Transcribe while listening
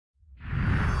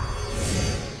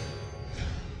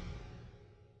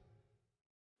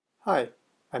Hi,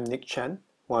 I'm Nick Chen,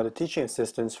 one of the teaching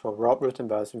assistants for Rob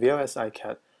Rutenbau's VLS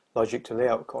ICAD Logic to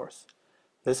Layout course.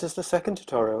 This is the second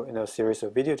tutorial in our series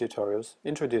of video tutorials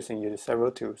introducing you to several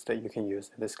tools that you can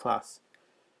use in this class.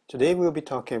 Today we'll be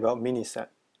talking about MiniSat.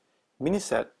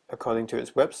 MiniSat, according to its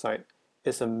website,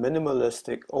 is a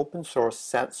minimalistic open-source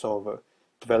SAT solver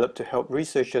developed to help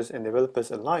researchers and developers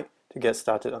alike to get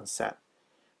started on SAT.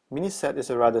 MiniSat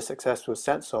is a rather successful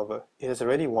SAT solver. It has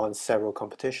already won several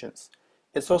competitions.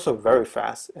 It's also very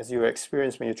fast, as you will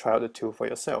experience when you try out the tool for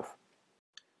yourself.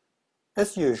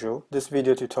 As usual, this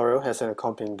video tutorial has an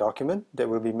accompanying document that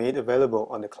will be made available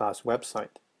on the class website.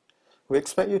 We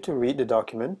expect you to read the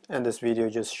document, and this video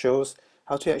just shows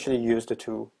how to actually use the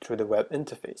tool through the web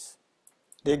interface.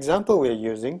 The example we are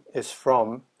using is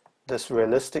from this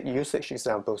realistic usage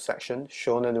example section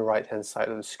shown on the right-hand side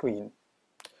of the screen.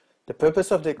 The purpose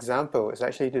of the example is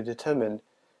actually to determine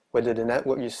whether the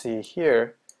network you see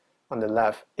here on the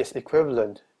left is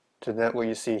equivalent to the network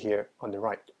you see here on the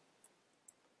right.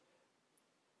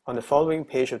 On the following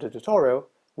page of the tutorial,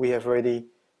 we have already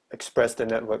expressed the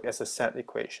network as a SAT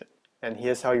equation, and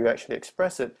here's how you actually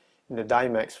express it in the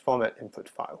Dimax format input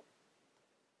file.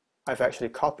 I've actually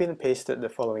copied and pasted the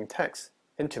following text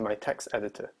into my text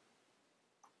editor.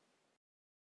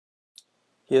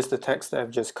 Here's the text that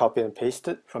I've just copied and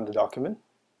pasted from the document.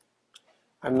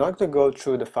 I'm not going to go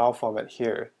through the file format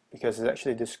here because it's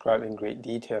actually described in great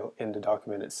detail in the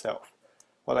document itself.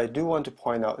 What I do want to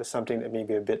point out is something that may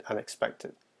be a bit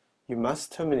unexpected. You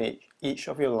must terminate each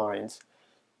of your lines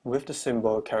with the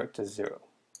symbol character 0.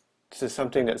 This is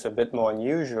something that's a bit more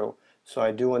unusual, so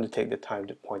I do want to take the time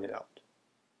to point it out.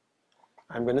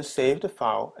 I'm going to save the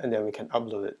file and then we can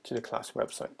upload it to the class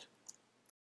website.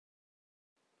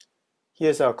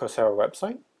 Here's our Coursera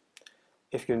website.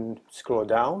 If you scroll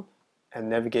down and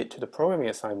navigate to the Programming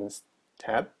Assignments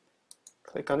tab,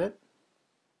 click on it.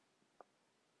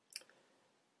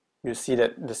 You'll see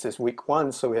that this is week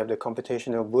 1, so we have the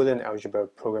Computational Boolean Algebra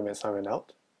Programming Assignment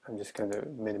out. I'm just going to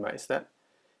minimize that.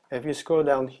 And if you scroll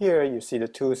down here, you see the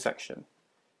Tools section.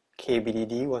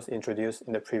 KBDD was introduced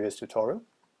in the previous tutorial.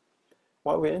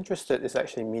 What we're interested in is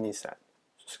actually MiniSat.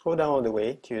 So scroll down all the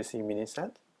way till you see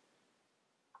MiniSat.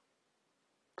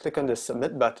 Click on the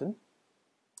Submit button.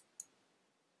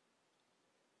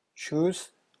 Choose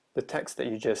the text that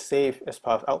you just saved as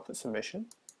part of output submission.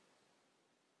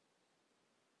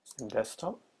 It's in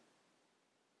desktop.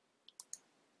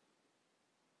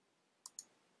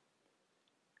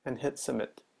 And hit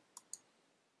Submit.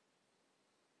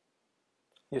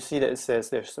 You see that it says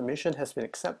their submission has been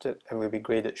accepted and will be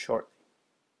graded shortly.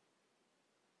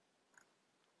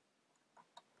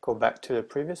 Go back to the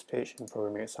previous page in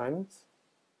Programming Assignments.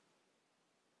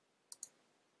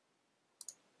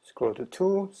 Scroll to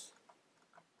Tools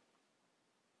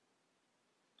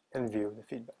and view the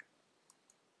feedback.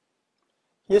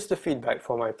 Here's the feedback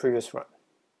for my previous run.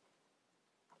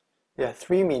 There are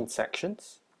 3 main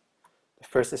sections. The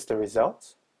first is the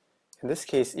results. In this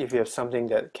case, if you have something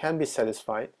that can be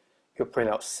satisfied, you'll print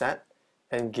out SAT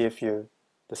and give you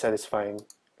the satisfying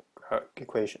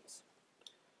equations.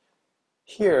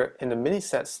 Here in the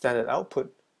MiniSat standard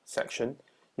output section,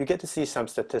 you get to see some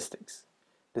statistics.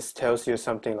 This tells you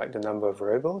something like the number of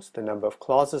variables, the number of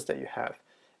clauses that you have,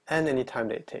 and any time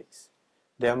that it takes.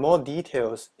 There are more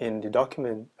details in the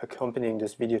document accompanying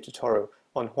this video tutorial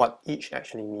on what each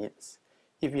actually means.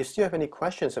 If you still have any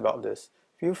questions about this,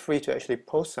 feel free to actually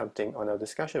post something on our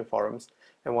discussion forums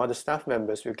and one of the staff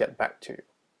members will get back to you.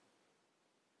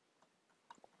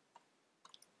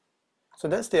 So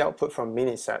that's the output from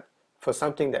MiniSat for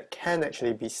something that can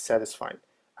actually be satisfied.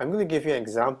 I'm going to give you an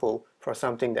example for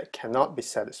something that cannot be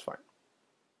satisfied.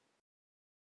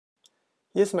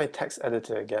 Here's my text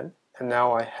editor again, and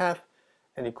now I have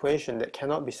an equation that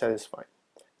cannot be satisfied.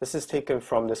 This is taken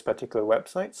from this particular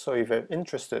website, so if you're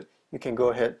interested, you can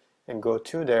go ahead and go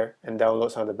to there and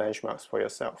download some of the benchmarks for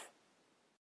yourself.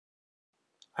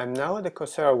 I'm now at the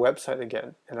Coursera website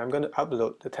again, and I'm going to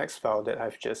upload the text file that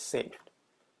I've just saved.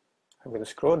 I'm going to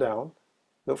scroll down,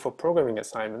 look for Programming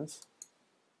Assignments,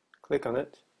 click on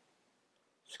it,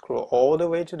 scroll all the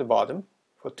way to the bottom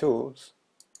for Tools,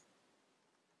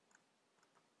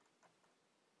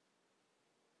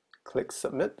 click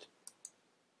Submit.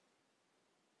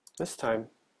 This time,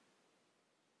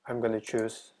 I'm going to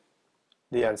choose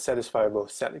the unsatisfiable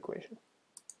SAT equation.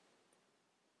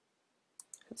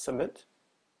 Hit Submit.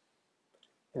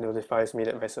 It notifies me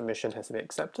that my submission has been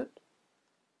accepted.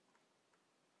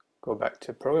 Go back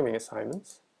to Programming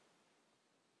Assignments,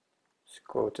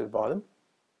 scroll to the bottom,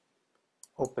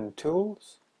 open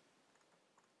Tools.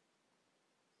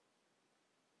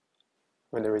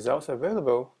 When the results are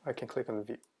available, I can click on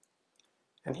View.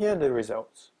 And here are the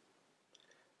results.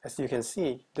 As you can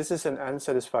see, this is an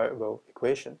unsatisfiable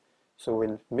equation. So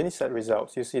in MiniSat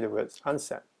results, you see the words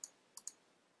unset.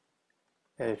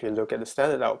 And if you look at the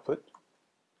standard output,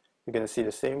 you're going to see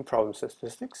the same problem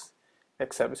statistics,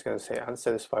 except it's going to say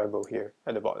unsatisfiable here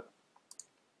at the bottom.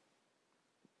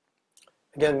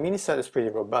 Again, MiniSat is pretty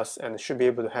robust and should be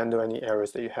able to handle any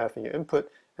errors that you have in your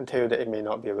input and tell you that it may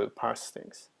not be able to parse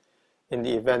things. In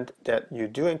the event that you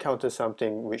do encounter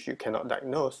something which you cannot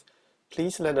diagnose,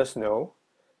 please let us know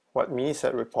what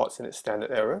MiniSat reports in its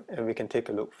standard error and we can take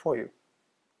a look for you.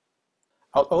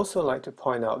 I'd also like to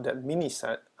point out that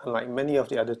MiniSat, unlike many of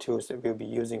the other tools that we'll be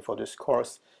using for this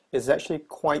course, is actually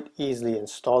quite easily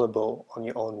installable on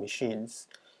your own machines.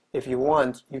 If you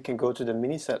want, you can go to the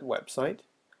MiniSat website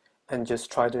and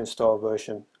just try to install a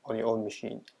version on your own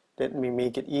machine. That may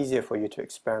make it easier for you to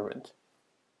experiment.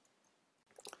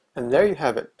 And there you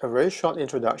have it, a very short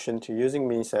introduction to using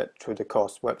MiniSat through the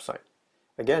course website.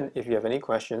 Again, if you have any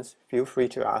questions, feel free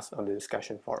to ask on the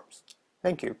discussion forums.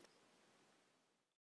 Thank you.